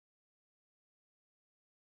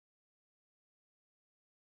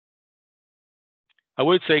I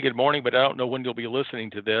would say good morning, but I don't know when you'll be listening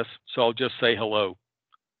to this, so I'll just say hello.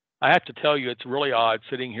 I have to tell you, it's really odd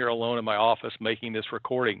sitting here alone in my office making this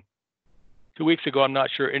recording. 2 weeks ago, I'm not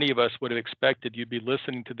sure any of us would have expected you'd be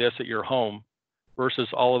listening to this at your home versus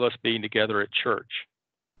all of us being together at church.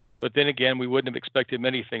 But then again, we wouldn't have expected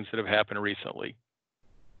many things that have happened recently.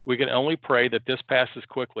 We can only pray that this passes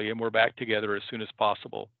quickly and we're back together as soon as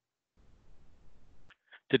possible.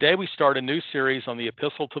 Today, we start a new series on the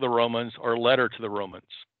Epistle to the Romans, or Letter to the Romans.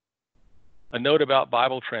 A note about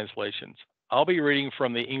Bible translations. I'll be reading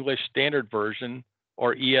from the English Standard Version,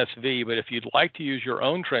 or ESV, but if you'd like to use your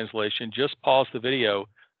own translation, just pause the video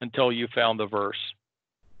until you found the verse.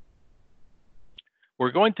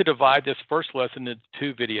 We're going to divide this first lesson into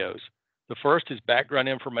two videos. The first is background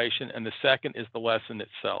information, and the second is the lesson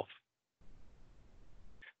itself.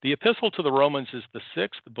 The Epistle to the Romans is the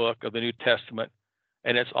sixth book of the New Testament,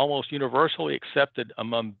 and it's almost universally accepted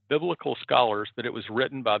among biblical scholars that it was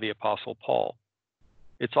written by the Apostle Paul.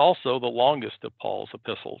 It's also the longest of Paul's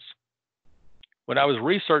epistles. When I was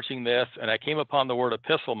researching this and I came upon the word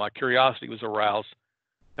epistle, my curiosity was aroused,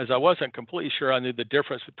 as I wasn't completely sure I knew the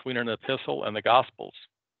difference between an epistle and the Gospels.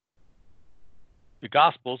 The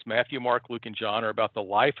Gospels, Matthew, Mark, Luke, and John, are about the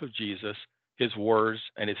life of Jesus, his words,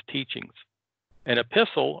 and his teachings. An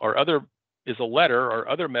epistle is a letter or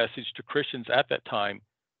other message to Christians at that time,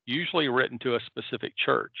 usually written to a specific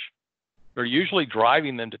church. They're usually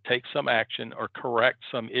driving them to take some action or correct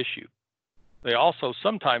some issue. They also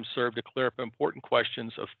sometimes serve to clear up important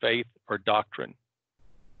questions of faith or doctrine.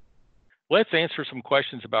 Let's answer some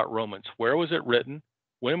questions about Romans. Where was it written?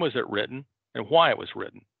 When was it written? And why it was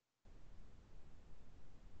written?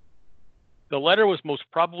 The letter was most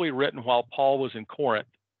probably written while Paul was in Corinth,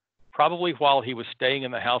 probably while he was staying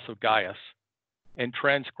in the house of Gaius, and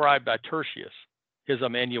transcribed by Tertius, his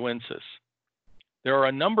amanuensis. There are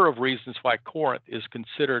a number of reasons why Corinth is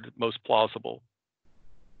considered most plausible.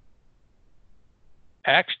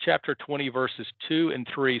 Acts chapter 20, verses 2 and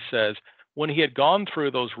 3 says, when he had gone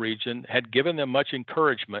through those regions, had given them much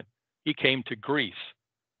encouragement, he came to Greece.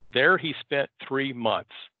 There he spent 3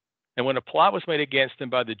 months. And when a plot was made against him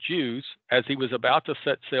by the Jews, as he was about to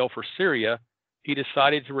set sail for Syria, he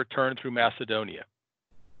decided to return through Macedonia.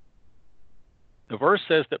 The verse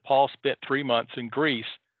says that Paul spent 3 months in Greece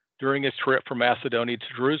during his trip from Macedonia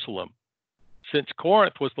to Jerusalem. Since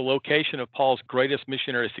Corinth was the location of Paul's greatest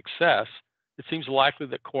missionary success, it seems likely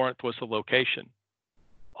that Corinth was the location.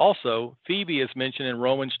 Also, Phoebe is mentioned in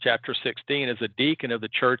Romans chapter 16 as a deacon of the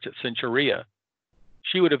church at Cenchrea.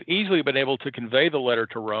 She would have easily been able to convey the letter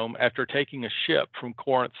to Rome after taking a ship from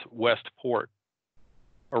Corinth's west port.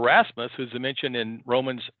 Erasmus, who's mentioned in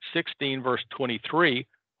Romans 16, verse 23,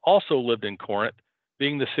 also lived in Corinth,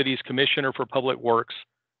 being the city's commissioner for public works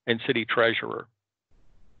and city treasurer.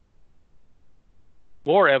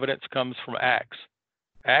 More evidence comes from Acts.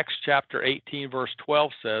 Acts chapter 18, verse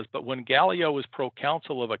 12 says, but when Gallio was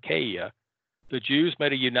proconsul of Achaia, the Jews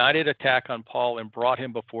made a united attack on Paul and brought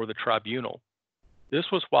him before the tribunal. This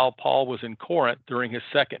was while Paul was in Corinth during his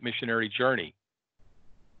second missionary journey.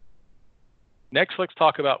 Next, let's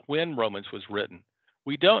talk about when Romans was written.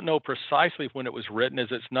 We don't know precisely when it was written, as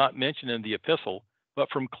it's not mentioned in the epistle, but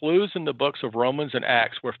from clues in the books of Romans and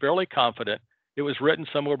Acts, we're fairly confident it was written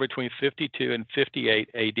somewhere between 52 and 58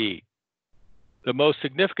 AD. The most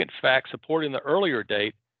significant fact supporting the earlier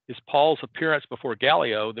date is Paul's appearance before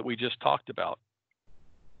Gallio that we just talked about.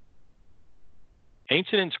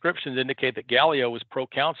 Ancient inscriptions indicate that Gallio was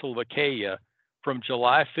proconsul of Achaia from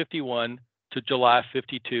July 51 to July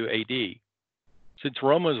 52 AD. Since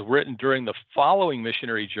Rome was written during the following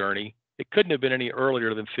missionary journey, it couldn't have been any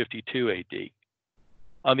earlier than 52 AD.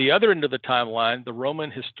 On the other end of the timeline, the Roman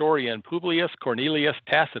historian Publius Cornelius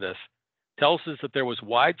Tacitus tells us that there was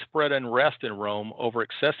widespread unrest in Rome over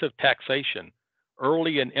excessive taxation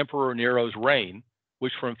early in Emperor Nero's reign,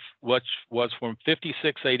 which was from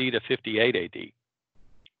 56 AD to 58 AD.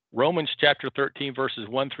 Romans chapter 13, verses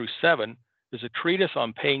 1 through 7 is a treatise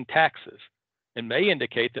on paying taxes and may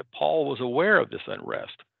indicate that Paul was aware of this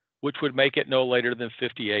unrest, which would make it no later than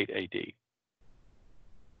 58 AD.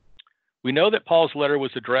 We know that Paul's letter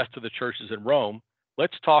was addressed to the churches in Rome.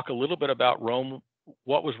 Let's talk a little bit about Rome,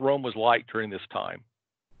 what Rome was like during this time.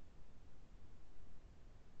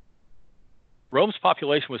 Rome's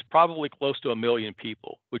population was probably close to 1 million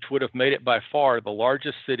people, which would have made it by far the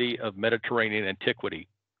largest city of Mediterranean antiquity.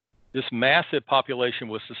 This massive population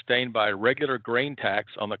was sustained by a regular grain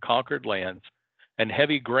tax on the conquered lands and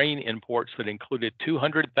heavy grain imports that included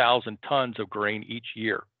 200,000 tons of grain each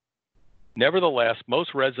year. Nevertheless,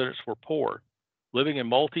 most residents were poor, living in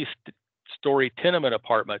multi-story tenement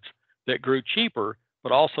apartments that grew cheaper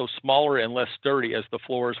but also smaller and less sturdy as the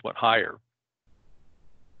floors went higher.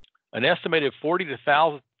 An estimated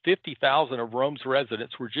 40,000 to 50,000 of Rome's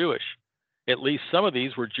residents were Jewish. At least some of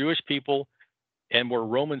these were Jewish people and were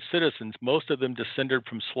Roman citizens, most of them descended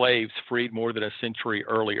from slaves freed more than a century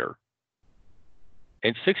earlier.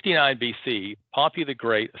 In 69 BC, Pompey the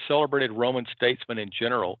Great, a celebrated Roman statesman and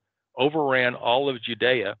general, overran all of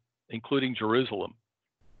Judea, including Jerusalem.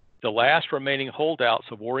 The last remaining holdouts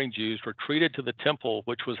of warring Jews retreated to the temple,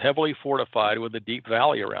 which was heavily fortified with a deep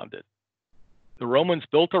valley around it. The Romans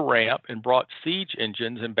built a ramp and brought siege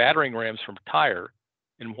engines and battering rams from Tyre,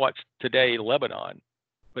 in what's today Lebanon.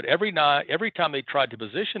 But every time they tried to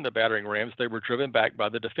position the battering rams, they were driven back by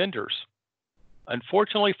the defenders.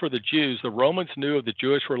 Unfortunately for the Jews, the Romans knew of the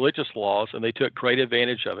Jewish religious laws, and they took great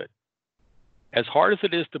advantage of it. As hard as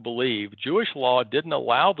it is to believe, Jewish law didn't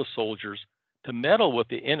allow the soldiers to meddle with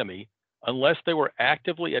the enemy unless they were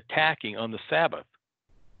actively attacking on the Sabbath.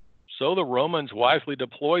 So the Romans wisely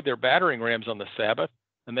deployed their battering rams on the Sabbath,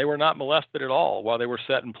 and they were not molested at all while they were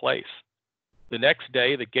set in place. The next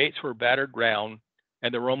day, the gates were battered round,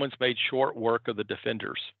 and the Romans made short work of the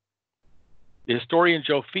defenders. The historian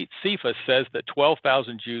Josephus says that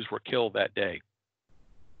 12,000 Jews were killed that day.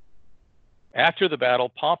 After the battle,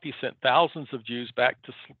 Pompey sent thousands of Jews back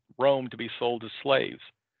to Rome to be sold as slaves.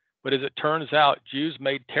 But as it turns out, Jews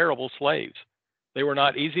made terrible slaves. They were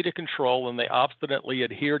not easy to control, and they obstinately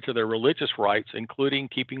adhered to their religious rites, including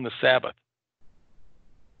keeping the Sabbath.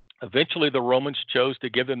 Eventually, the Romans chose to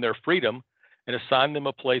give them their freedom and assign them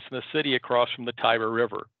a place in the city across from the Tiber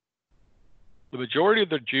River. The majority of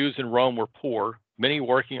the Jews in Rome were poor, many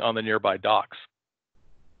working on the nearby docks.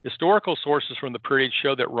 Historical sources from the period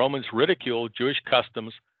show that Romans ridiculed Jewish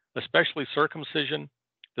customs, especially circumcision,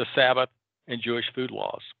 the Sabbath, and Jewish food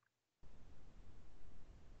laws.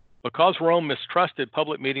 Because Rome mistrusted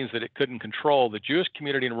public meetings that it couldn't control, the Jewish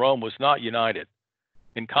community in Rome was not united.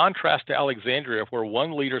 In contrast to Alexandria, where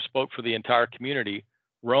one leader spoke for the entire community,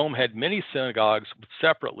 Rome had many synagogues with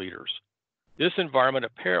separate leaders. This environment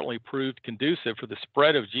apparently proved conducive for the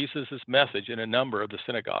spread of Jesus' message in a number of the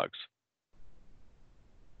synagogues.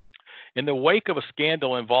 In the wake of a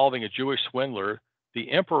scandal involving a Jewish swindler,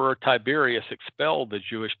 the Emperor Tiberius expelled the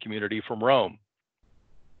Jewish community from Rome.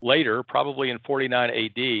 Later, probably in 49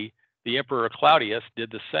 AD, the Emperor Claudius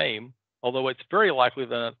did the same, although it's very likely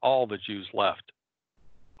that not all the Jews left.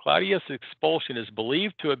 Claudius' expulsion is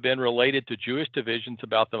believed to have been related to Jewish divisions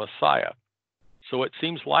about the Messiah, so it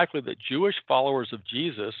seems likely that Jewish followers of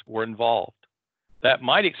Jesus were involved. That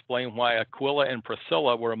might explain why Aquila and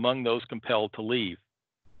Priscilla were among those compelled to leave.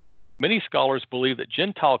 Many scholars believe that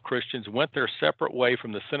Gentile Christians went their separate way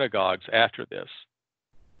from the synagogues after this.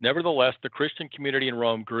 Nevertheless, the Christian community in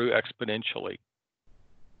Rome grew exponentially.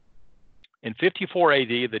 In 54 AD,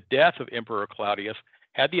 the death of Emperor Claudius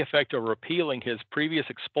had the effect of repealing his previous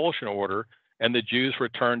expulsion order, and the Jews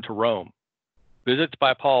returned to Rome. Visits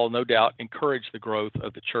by Paul no doubt encouraged the growth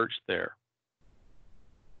of the church there.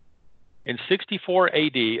 In 64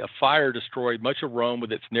 AD, a fire destroyed much of Rome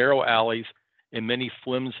with its narrow alleys and many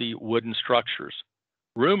flimsy wooden structures.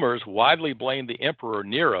 Rumors widely blamed the Emperor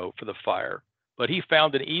Nero for the fire, but he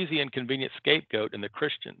found an easy and convenient scapegoat in the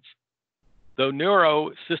Christians. Though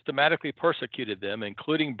Nero systematically persecuted them,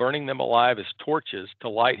 including burning them alive as torches to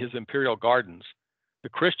light his imperial gardens, the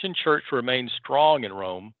Christian church remained strong in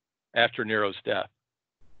Rome after Nero's death.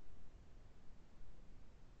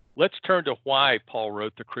 Let's turn to why Paul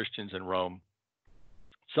wrote to Christians in Rome.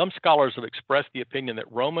 Some scholars have expressed the opinion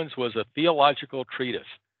that Romans was a theological treatise,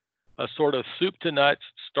 a sort of soup-to-nuts,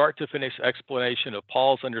 start-to-finish explanation of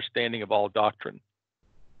Paul's understanding of all doctrine.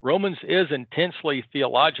 Romans is intensely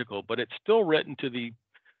theological, but it's still written to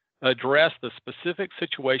address the specific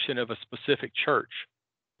situation of a specific church.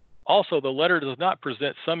 Also, the letter does not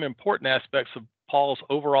present some important aspects of Paul's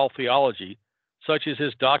overall theology, such as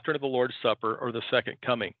his doctrine of the Lord's Supper or the Second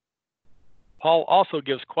Coming. Paul also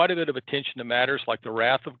gives quite a bit of attention to matters like the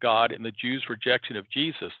wrath of God and the Jews' rejection of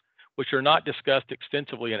Jesus, which are not discussed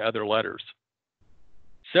extensively in other letters.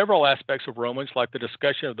 Several aspects of Romans, like the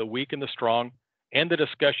discussion of the weak and the strong, and the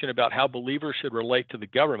discussion about how believers should relate to the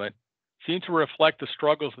government, seem to reflect the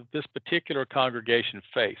struggles that this particular congregation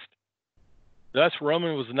faced. Thus,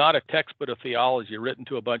 Romans was not a textbook of theology written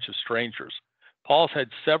to a bunch of strangers. Paul's had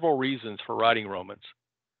several reasons for writing Romans.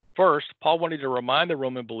 First, Paul wanted to remind the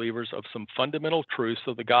Roman believers of some fundamental truths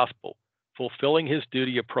of the gospel, fulfilling his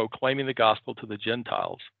duty of proclaiming the gospel to the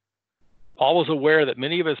Gentiles. Paul was aware that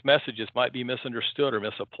many of his messages might be misunderstood or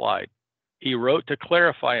misapplied. He wrote to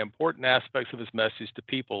clarify important aspects of his message to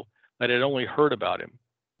people that had only heard about him.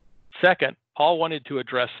 Second, Paul wanted to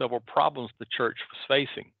address several problems the church was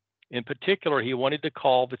facing. In particular, he wanted to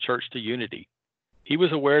call the church to unity. He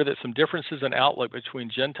was aware that some differences in outlook between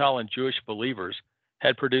Gentile and Jewish believers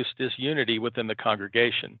had produced disunity within the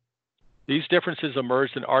congregation. These differences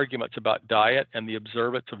emerged in arguments about diet and the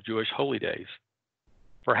observance of Jewish holy days.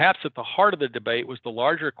 Perhaps at the heart of the debate was the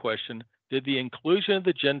larger question: did the inclusion of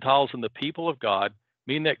the Gentiles in the people of God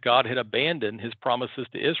mean that God had abandoned his promises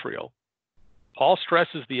to Israel? Paul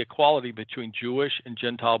stresses the equality between Jewish and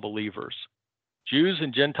Gentile believers. Jews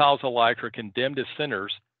and Gentiles alike are condemned as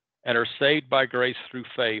sinners and are saved by grace through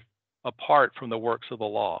faith apart from the works of the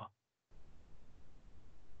law.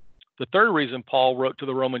 The third reason Paul wrote to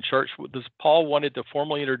the Roman church was Paul wanted to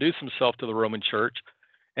formally introduce himself to the Roman church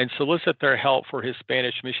and solicit their help for his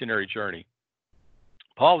Spanish missionary journey.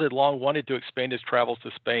 Paul had long wanted to expand his travels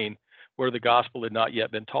to Spain, where the gospel had not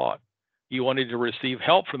yet been taught. He wanted to receive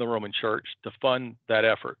help from the Roman church to fund that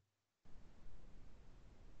effort.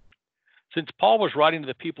 Since Paul was writing to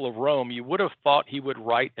the people of Rome, you would have thought he would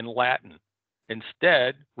write in Latin.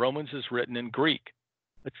 Instead, Romans is written in Greek.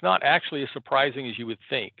 It's not actually as surprising as you would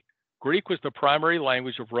think. Greek was the primary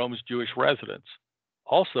language of Rome's Jewish residents.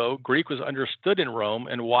 Also, Greek was understood in Rome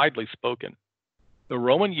and widely spoken. The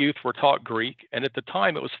Roman youth were taught Greek, and at the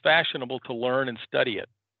time it was fashionable to learn and study it.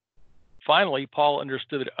 Finally, Paul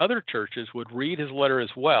understood that other churches would read his letter as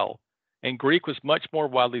well, and Greek was much more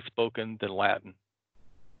widely spoken than Latin.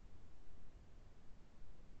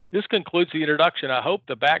 This concludes the introduction. I hope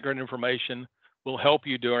the background information will help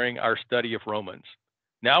you during our study of Romans.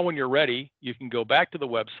 Now, when you're ready, you can go back to the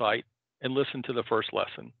website and listen to the first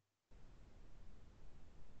lesson.